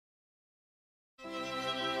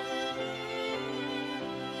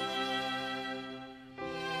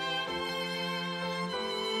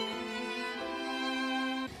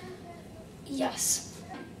Yes.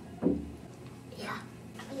 Yeah.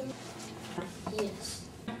 Yes.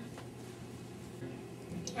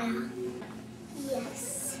 Yeah.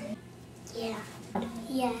 Yes. Yeah.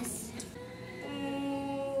 Yes.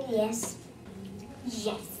 Yes.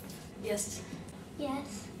 Yes. Yes.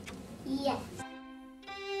 Yes. Yes.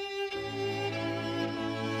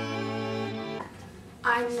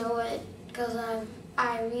 I know it because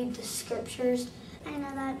I read the scriptures. I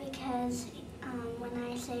know that because when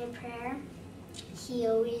I say a prayer, I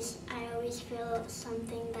always feel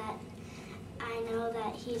something that I know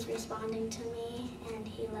that he's responding to me and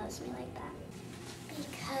he loves me like that.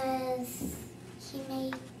 Because he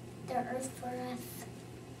made the earth for us.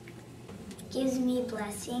 Gives me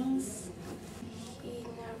blessings. He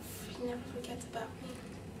never forgets about me.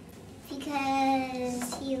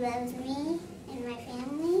 Because he loves me and my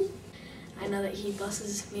family. I know that he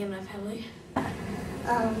blesses me and my family.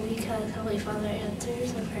 Because Holy Father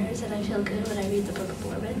answers the prayers and I feel good when I read the Book of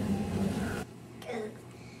Mormon. Because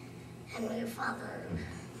Heavenly Father.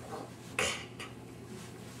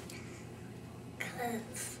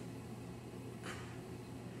 Because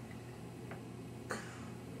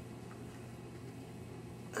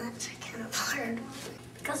that's kind of hard.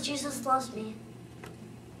 Because Jesus loves me.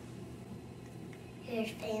 Your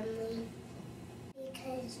family.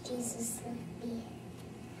 Because Jesus loved me.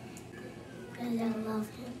 Because I love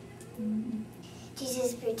him.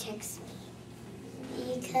 Jesus protects me.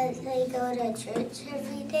 Because I go to church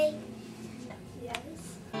every day. Yes.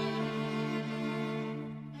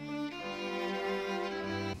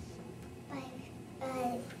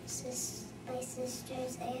 My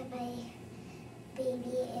sisters, I have my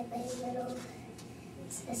baby and my little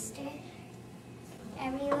sister.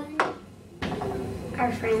 Everyone.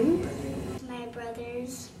 Our friends. My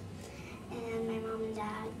brothers and my mom and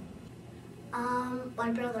dad. My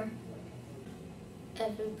brother.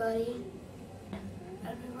 Everybody.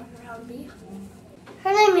 Everyone around me.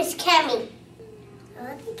 Her name is Cammy.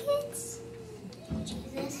 All the kids.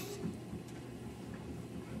 Jesus.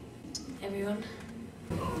 Everyone.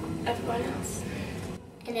 Everyone else.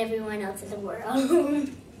 And everyone else in the world.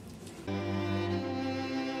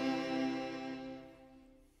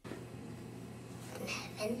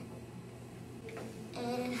 Heaven.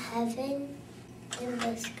 And heaven in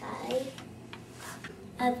the sky.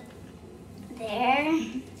 Up there.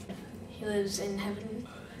 He lives in heaven.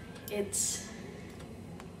 It's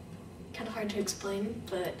kind of hard to explain,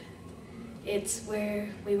 but it's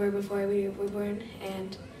where we were before we were born,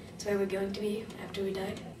 and it's where we're going to be after we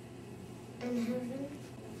die. In heaven.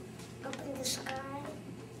 Up in the sky.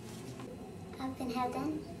 Up in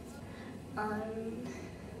heaven. I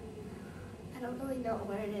don't really know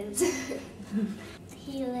where it is.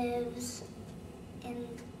 He lives in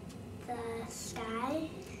the sky.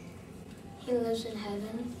 He lives in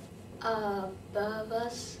heaven. Above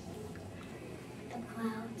us. The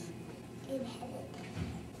clouds. In heaven.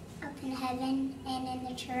 Up in heaven and in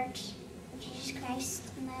the church of Jesus Christ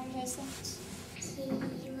and Latter-day Saints. He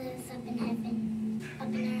lives up in heaven. Up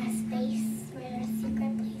in our space where our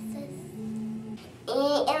secret places.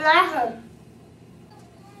 In our home.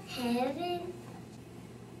 Heaven.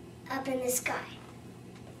 Up in the sky.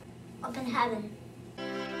 Up in heaven.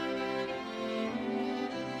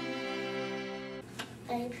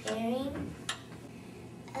 By praying.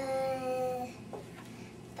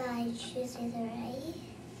 By choosing the right.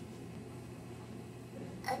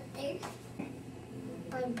 Up there.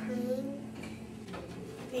 By praying.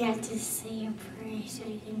 We have to say a prayer so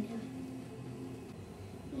you can do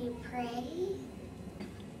it. You pray.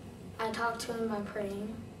 I talk to him by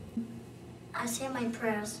praying. I say my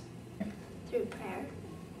prayers through prayer.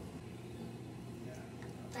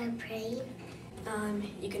 By praying.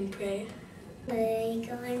 You can pray. By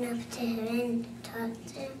going up to him and talk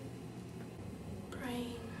to him.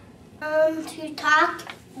 Praying. To talk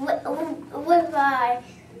with our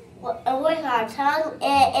tongue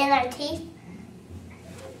and our teeth.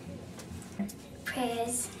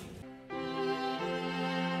 Prayers.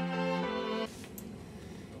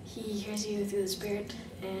 He hears you through the Spirit,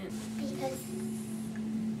 and Because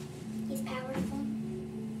he's powerful.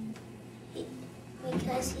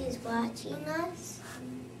 Because he's watching us.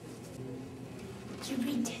 To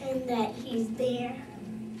pretend that he's there.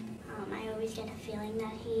 I always get a feeling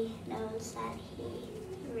that he knows that he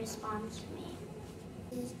responds to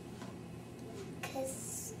me.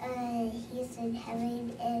 Because he's in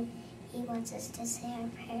heaven and he wants us to say our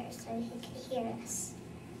prayers so he can hear us.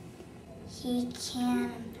 He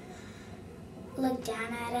can look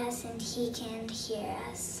down at us and he can hear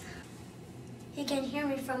us. He can hear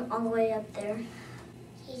me from all the way up there.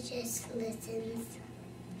 He just listens.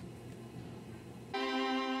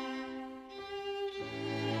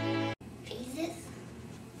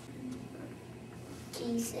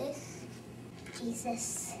 Jesus.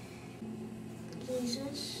 Jesus.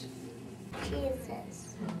 Jesus.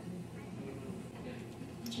 Jesus.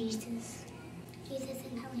 Jesus. Jesus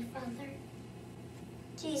and Holy Father.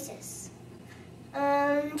 Jesus.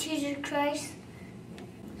 Jesus Christ.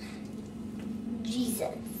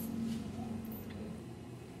 Jesus.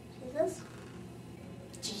 Jesus.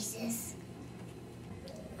 Jesus.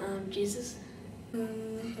 Jesus.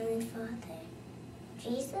 Heavenly Father.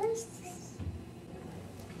 Jesus.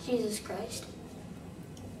 Jesus Christ.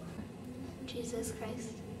 Jesus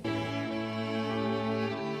Christ.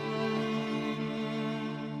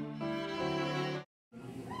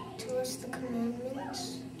 To us the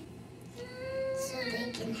commandments so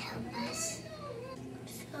they can help us.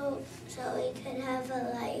 So we could have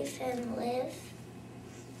a life and live.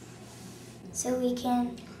 So we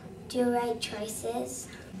can do right choices.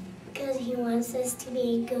 Because he wants us to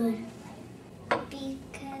be good.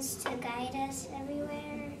 Because to guide us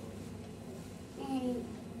everywhere and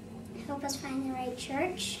help us find the right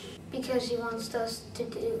church. Because he wants us to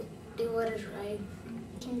do what is right.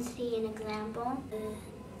 Can see an example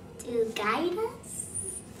to guide us.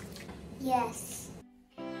 Yes.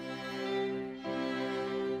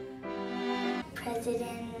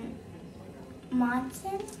 President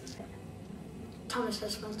Monson. Thomas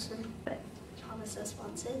S. Monson. Thomas S.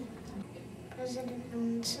 Monson. President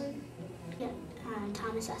Monson. Yeah,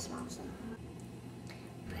 Thomas S. Monson.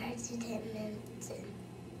 President Monson.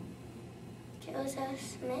 Joseph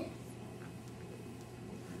Smith.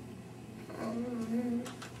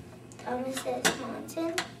 Thomas S.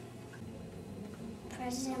 Monson.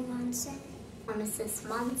 President Monson. Thomas S.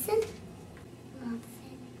 Monson.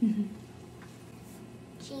 Monson.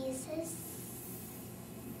 Jesus.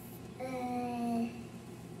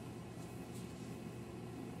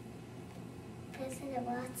 President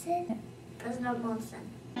Watson. President Monson.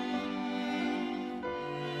 I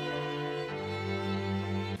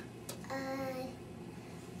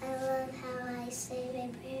love how I say my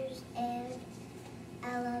prayers, and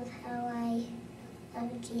I love how I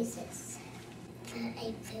love Jesus. That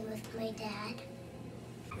I play with my dad.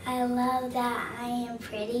 I love that I am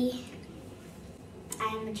pretty.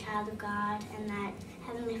 I am a child of God, and that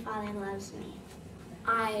Heavenly Father loves me.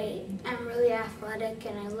 I am really athletic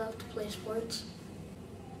and I love to play sports.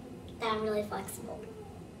 That I'm really flexible.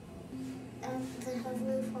 The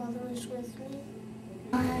Heavenly Father is with me.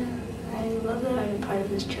 I love that I'm a part of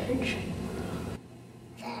this church.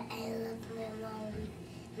 That I love my mom,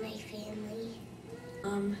 my family.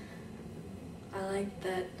 I like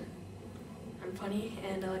that I'm funny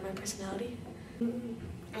and I like my personality.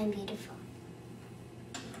 I'm beautiful.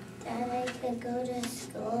 That I could go to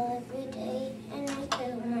school every day and I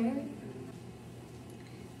could learn.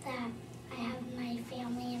 That I have my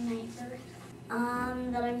family and my earth.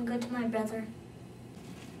 That I'm good to my brother.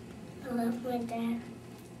 I love my dad.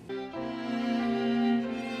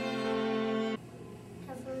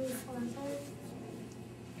 Heavenly Father.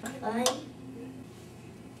 Bye.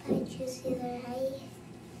 I choose either hay.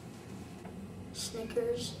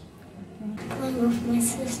 Snickers. I love my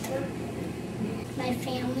sister, my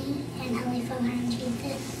family, and Heavenly Father and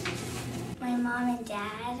Jesus. My mom and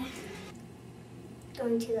dad.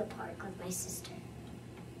 Going to the park with my sister.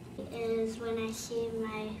 Is when I see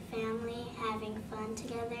my family having fun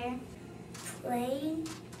together. Playing.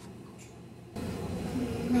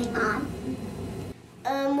 My mom.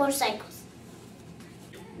 Motorcycles.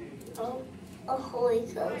 Oh, a Holy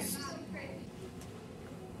Ghost.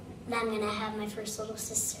 And I'm gonna have my first little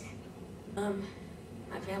sister.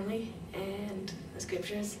 My family and the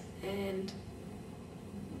scriptures and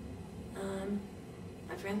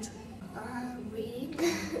my friends. Reading.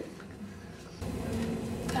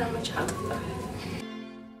 That I'm a child of God.